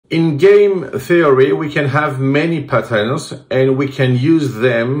In game theory, we can have many patterns and we can use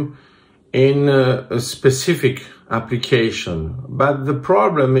them in a specific application. But the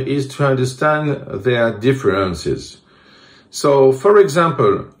problem is to understand their differences. So, for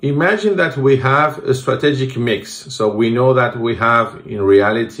example, imagine that we have a strategic mix. So we know that we have in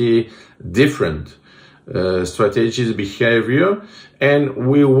reality different strategies, behavior, and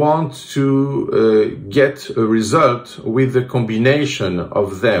we want to get a result with the combination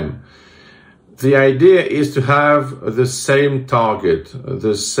of them. The idea is to have the same target,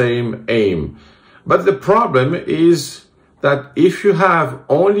 the same aim. But the problem is that if you have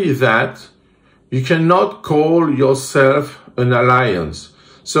only that, you cannot call yourself an alliance.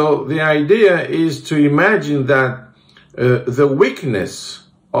 So the idea is to imagine that the weakness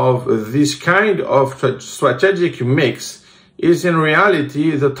of this kind of strategic mix is in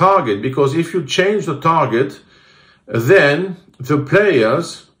reality the target, because if you change the target, then the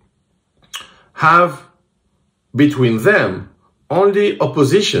players have between them only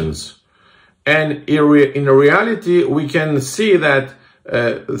oppositions. And in reality, we can see that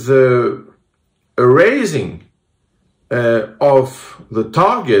the erasing of the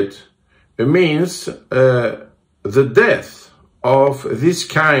target means the death of this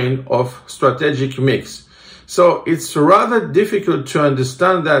kind of strategic mix. So it's rather difficult to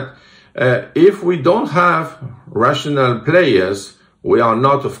understand that if we don't have rational players, we are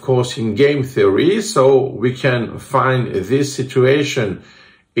not, of course, in game theory, so we can find this situation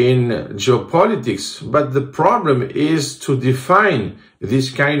in geopolitics. But the problem is to define this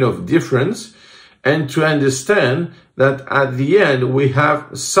kind of difference and to understand that at the end we have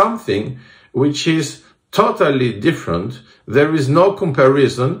something which is totally different. There is no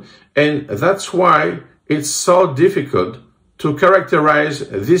comparison, and that's why it's so difficult to characterize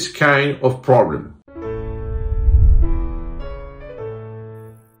this kind of problem.